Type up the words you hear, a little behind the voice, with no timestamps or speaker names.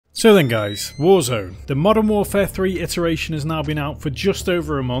So then guys, Warzone. The Modern Warfare 3 iteration has now been out for just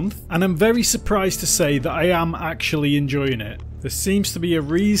over a month, and I'm very surprised to say that I am actually enjoying it. There seems to be a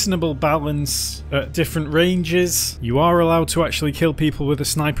reasonable balance at different ranges. You are allowed to actually kill people with a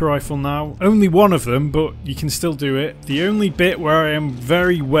sniper rifle now. Only one of them, but you can still do it. The only bit where I am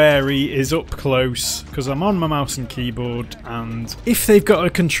very wary is up close, because I'm on my mouse and keyboard, and if they've got a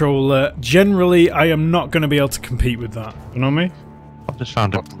controller, generally I am not going to be able to compete with that. You know me? I've just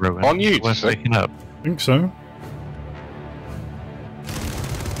found a ruin. On you, Worth picking up. I think so.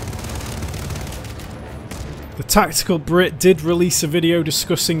 The Tactical Brit did release a video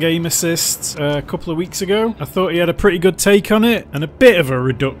discussing aim assist a couple of weeks ago. I thought he had a pretty good take on it, and a bit of a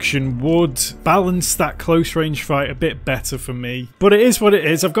reduction would balance that close range fight a bit better for me. But it is what it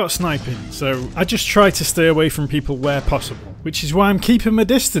is. I've got sniping, so I just try to stay away from people where possible, which is why I'm keeping my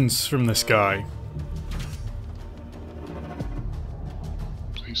distance from this guy.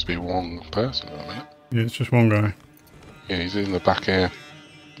 Seems to be one person at the minute. Yeah, it's just one guy. Yeah, he's in the back here,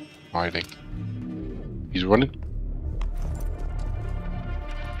 hiding. He's running.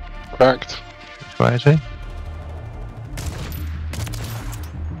 Cracked. Where is he?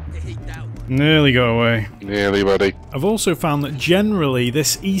 Nearly got away. Nearly, buddy. I've also found that generally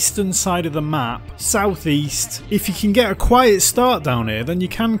this eastern side of the map, southeast, if you can get a quiet start down here, then you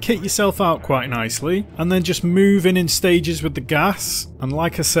can kit yourself out quite nicely and then just move in stages with the gas. And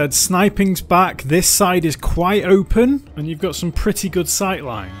like I said, sniping's back. This side is quite open and you've got some pretty good sight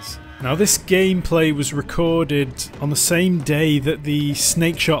lines. Now this gameplay was recorded on the same day that the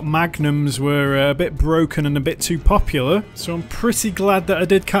Snakeshot Magnums were a bit broken and a bit too popular, so I'm pretty glad that I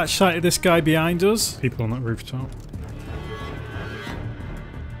did catch sight of this guy behind us. People on that rooftop.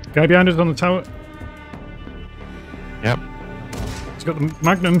 Guy behind us on the tower. Yep. He's got the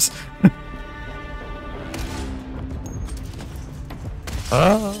Magnums.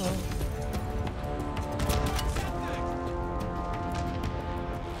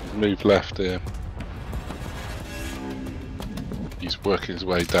 Move left here. He's working his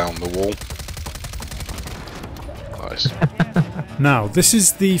way down the wall. Nice. Now, this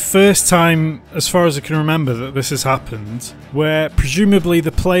is the first time, as far as I can remember, that this has happened, where presumably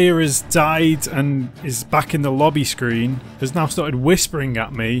the player has died and is back in the lobby screen, has now started whispering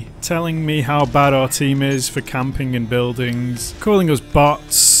at me, telling me how bad our team is for camping in buildings, calling us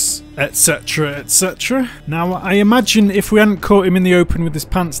bots, etc, etc. Now, I imagine if we hadn't caught him in the open with his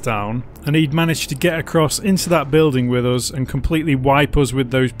pants down, and he'd managed to get across into that building with us and completely wipe us with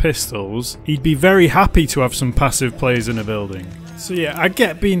those pistols, he'd be very happy to have some passive players in a building. So yeah, I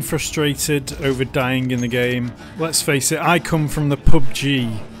get being frustrated over dying in the game. Let's face it, I come from the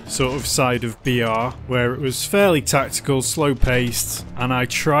PUBG sort of side of BR, where it was fairly tactical, slow paced, and I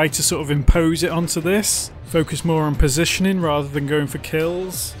try to sort of impose it onto this. Focus more on positioning rather than going for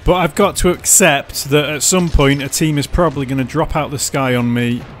kills. But I've got to accept that at some point a team is probably going to drop out the sky on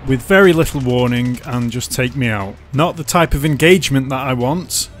me with very little warning and just take me out. Not the type of engagement that I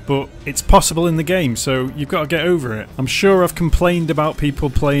want, but it's possible in the game, so you've got to get over it. I'm sure I've complained about people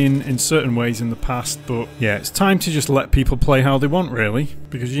playing in certain ways in the past, but yeah, it's time to just let people play how they want really,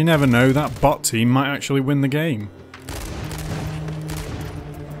 because you never know, that bot team might actually win the game.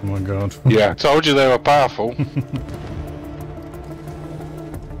 Oh my god. Yeah, told you they were powerful.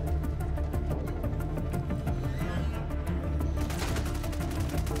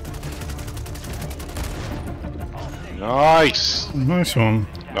 Nice! Nice one.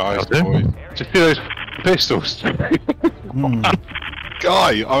 Nice, boy. Just see those pistols. Guy,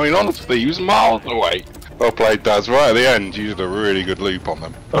 I mean, honestly, he was miles away. Well played, Daz. Right at the end, you did a really good loop on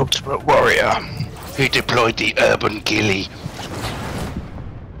them. Ultimate warrior. Who deployed the urban ghillie?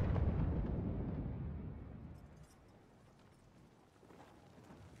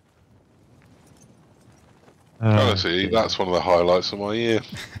 Honestly, that's one of the highlights of my year.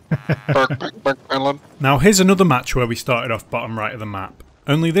 Now here's another match where we started off bottom right of the map.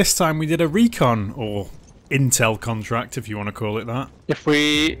 Only this time we did a recon, or intel contract if you want to call it that. If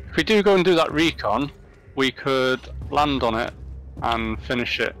we do go and do that recon, we could land on it and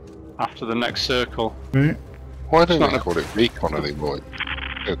finish it after the next circle. Right. Why don't they call it recon anymore?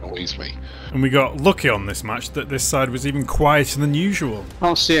 It annoys me. And we got lucky on this match that this side was even quieter than usual. I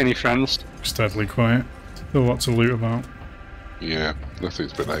don't see any friends. Steadily quiet. Still lots of loot about. Yeah,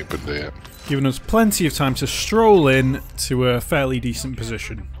 nothing's been opened yet. Giving us plenty of time to stroll in to a fairly decent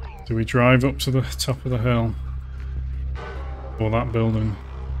position. Do we drive up to the top of the hill? Or that building?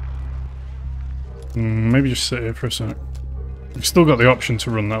 Maybe just sit here for a sec. We've still got the option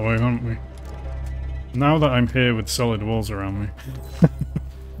to run that way, haven't we? Now that I'm here with solid walls around me.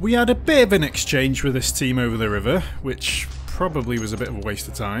 We had a bit of an exchange with this team over the river, which probably was a bit of a waste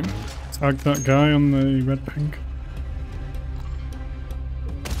of time. Tag that guy on the red pink.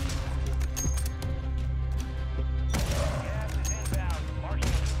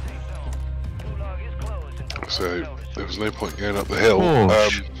 So there was no point going up the hill.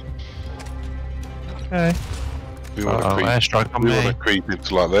 Okay. We want to creep. Airstrike on We me. want to creep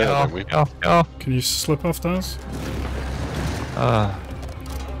into like there, don't we? Get off, get off. Can you slip off, Daz?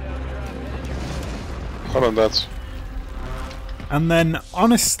 Hold on, Dads. And then,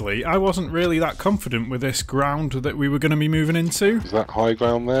 honestly, I wasn't really that confident with this ground that we were going to be moving into. Is that high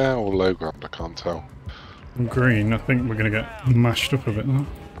ground there or low ground? I can't tell. On green, I think we're going to get mashed up a bit now.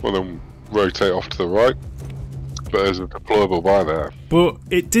 Well, then rotate off to the right. But there's a deployable by there. But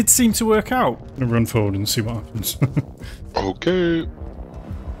it did seem to work out. I'm going to run forward and see what happens. Okay.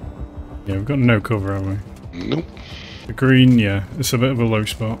 Yeah, we've got no cover, have we? Nope. The green, yeah, it's a bit of a low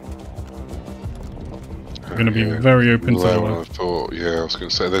spot. We're going to be very open to the Low, I left. thought, yeah, I was going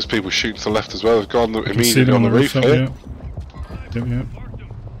to say, there's people shooting to the left as well. They've gone You can see immediately them on the roof rooftop, here. yeah. Yep.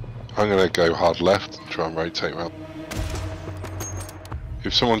 I'm going to go hard left and try and rotate around.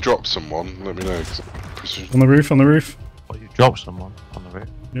 If someone drops someone, let me know. 'Cause precision. On the roof, on the roof. Oh, you dropped someone on the roof.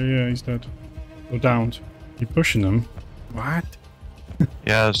 Yeah, he's dead. Or downed. You pushing them? What?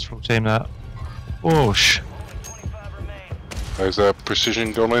 Yeah, there's full team there. Whoosh. There's a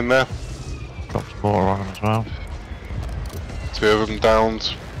precision gone in there. Dropped more on them as well. 2 of them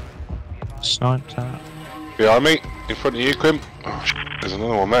downed. Sniped that. Behind me, in front of you, Quim. Oh, there's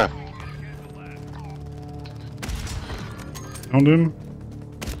another one there. Found him.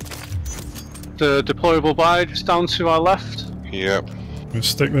 The deployable buy just down to our left. Yep. Let's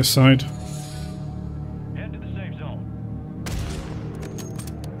stick this side.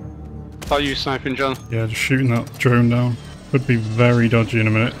 Are you sniping, John? Yeah, just shooting that drone down. Could be very dodgy in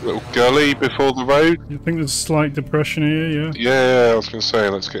a minute. Little gully before the road. You think there's a slight depression here, yeah? Yeah, I was going to say,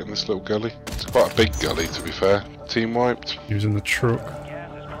 let's get in this little gully. It's quite a big gully, to be fair. Team wiped. He was in the truck.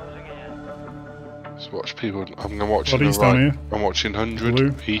 Just watch people. I'm watching Bodies the right. down here. I'm watching 100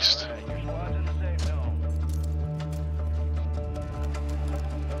 Blue. east.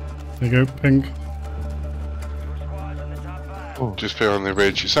 There you go, pink. Just here on the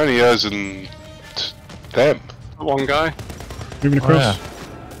ridge. It's only us and them. One guy. Moving across.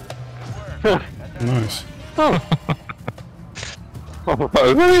 Oh, Nice. Oh,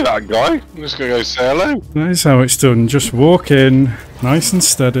 really, that guy? I'm just going to go say hello. That is how it's done. Just walk in, nice and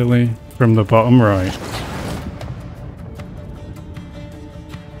steadily, from the bottom right.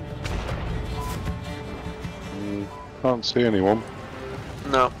 Can't see anyone.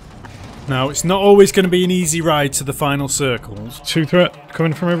 No. Now, it's not always going to be an easy ride to the final circles. 2 threat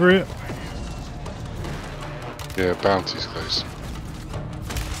coming from over here. Yeah, bounty's close.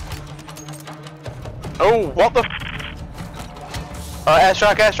 Oh, what the?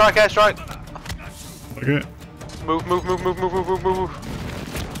 Airstrike, airstrike, airstrike! Okay. Move, move, move, move, move, move, move,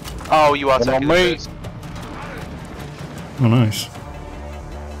 move. Oh, you are Come taking on, the mate. piss. Oh, nice.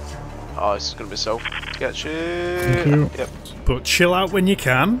 Oh, this is gonna be so sketchy. Thank you. Yep. But chill out when you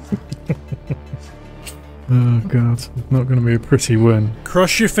can. Oh, God. It's not going to be a pretty win.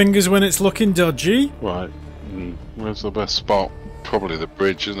 Cross your fingers when it's looking dodgy. Right. Where's the best spot? Probably the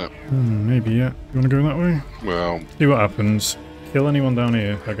bridge, isn't it? Maybe, yeah. You want to go that way? Well, See what happens. Kill anyone down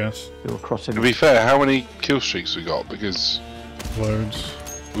here, I guess. to be fair, how many kill streaks we got? Because Loads.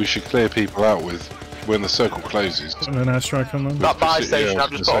 we should clear people out with when the circle closes. And an airstrike on them. That buy Yeah, station, I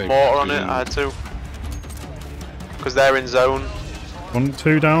I've was just gonna put a say, mortar on it. I had to. Because they're in zone. 1,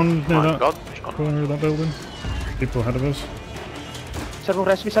 2 down near Oh my that god. John. corner of that building. People ahead of us. Several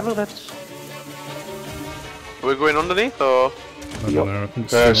rest. Are we going underneath or? I don't know. I think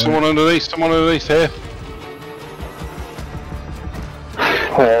it's still Someone underneath here.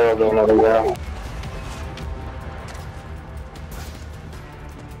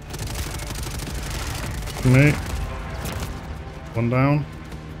 on. Me. 1 down.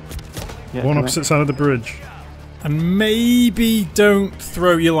 One opposite side of the bridge. And maybe don't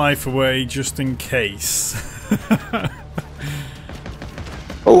throw your life away just in case.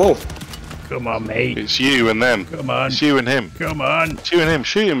 Come on, mate. It's you and them. Come on. It's you and him. Come on. It's you and him.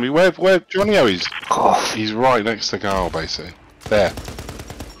 Shoot him. Where Johnny O is? He's right next to Carl, basically. There.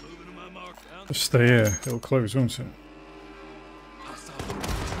 Just stay here. It'll close, won't it?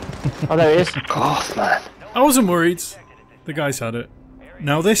 Oh, there he is. I wasn't worried. The guys had it.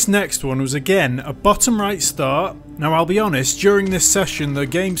 Now this next one was again a bottom right start. Now I'll be honest, during this session the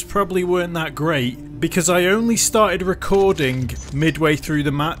games probably weren't that great, because I only started recording midway through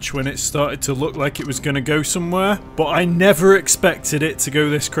the match when it started to look like it was going to go somewhere, but I never expected it to go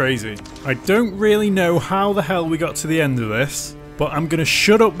this crazy. I don't really know how the hell we got to the end of this, but I'm going to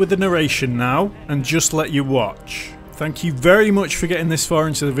shut up with the narration now and just let you watch. Thank you very much for getting this far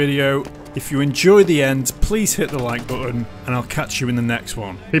into the video. If you enjoy the end, please hit the like button, and I'll catch you in the next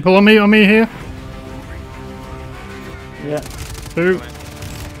one. People on me here. Yeah. 2.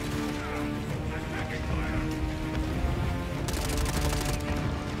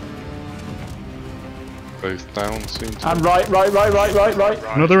 Both down, seem to. And right.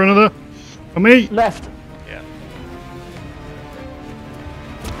 Another. On me. Left. Yeah.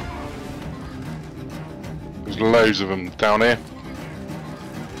 There's loads of them down here.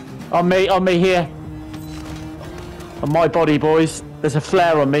 On me here. On my body, boys. There's a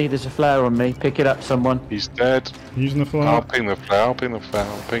flare on me. Pick it up, someone. He's dead. Using the flare. I'll ping the flare. I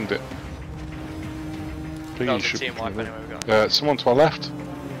pinged it. That was a should team be wipe there. anyway, we got. Someone to our left.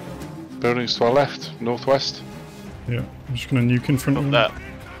 Buildings to our left, northwest. Yeah, I'm just gonna nuke in front of them. There.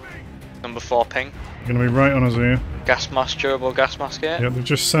 Number 4 ping. They're gonna be right on us here. Gas mask, durable gas mask here. Yeah, they've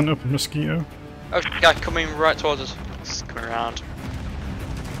just sent up a mosquito. Oh, guy coming right towards us. It's coming around.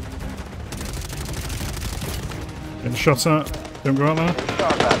 Getting shots at. Don't go out there.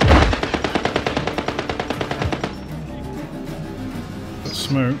 Got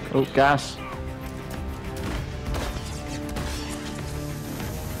smoke. Oh, gas.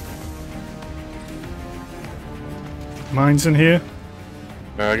 Mines in here.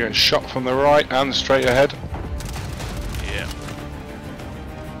 Getting shot from the right and straight ahead. Yeah.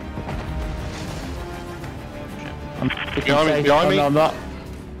 Behind me. No, I'm not.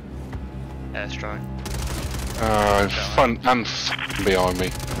 Airstrike. Front and behind me.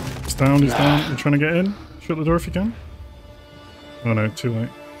 He's down. I'm trying to get in. Shut the door if you can. Oh no, too late.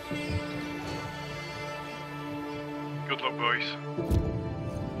 Good luck, boys.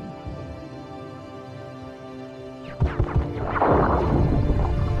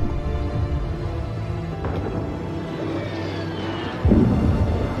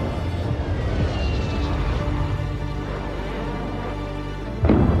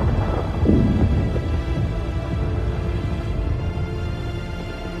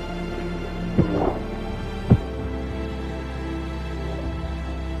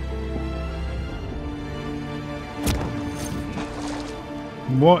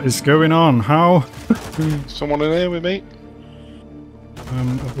 What is going on? How? Someone in here with me?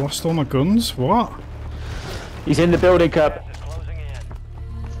 I've lost all my guns. What? He's in the building, Cup.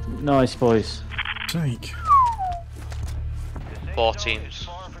 Nice, boys. Sake. 4 teams.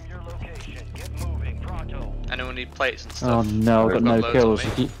 Anyone need plates and stuff? Oh no, I've got no loads kills.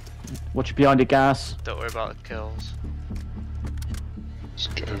 on me. Watch it behind your gas. Don't worry about the kills. Let's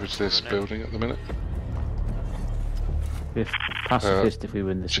go over to this building at the minute. We're pacifist if we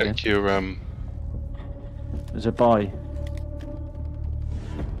win this game. Check your There's a buy.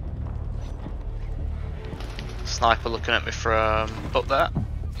 Sniper looking at me from up there.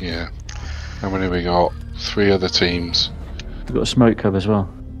 yeah. How many we got? 3 other teams. We've got a smoke cover as well.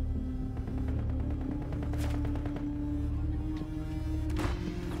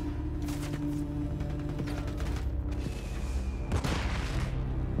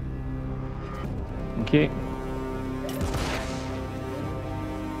 Thank you.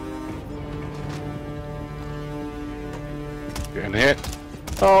 Getting hit.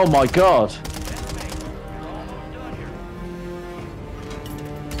 Oh my god!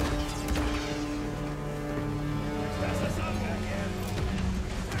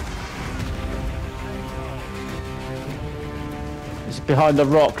 He's behind the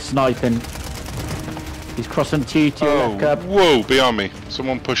rock sniping. He's crossing to you, to your left, Cub. Whoa, behind me.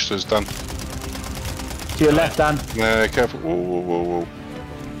 Someone pushed us, Dan. To your left, Dan. Careful. Whoa.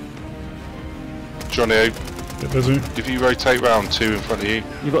 Johnny, Get busy. if you rotate round, 2 in front of you.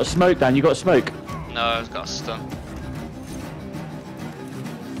 You got smoke, Dan. You got smoke. No, it's got a stun.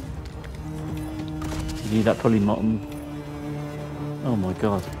 You need that pulley bottom. Oh my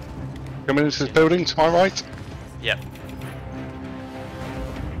god. Coming into this building to my right. Yep.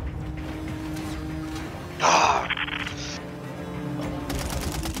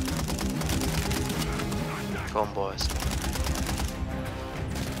 Go on, boys.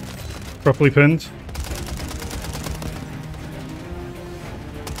 Properly pinned.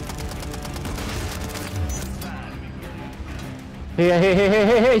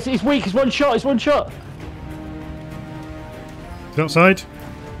 Here. He's weak. He's one shot. He's outside.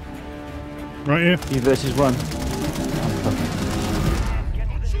 Right here. You versus one.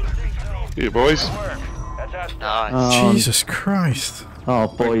 Here, boys. Nice. Jesus Christ. Oh,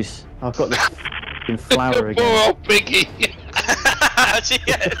 boys. I've got fucking flower again. Poor old piggy. She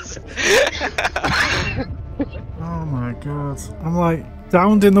is. Oh my god. I'm like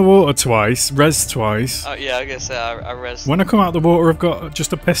downed in the water twice, res twice. Oh yeah, I guess I res. When I come out of the water, I've got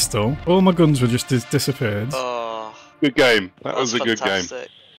just a pistol. All my guns were just disappeared. Oh, Good game. That that's was a good game. fantastic.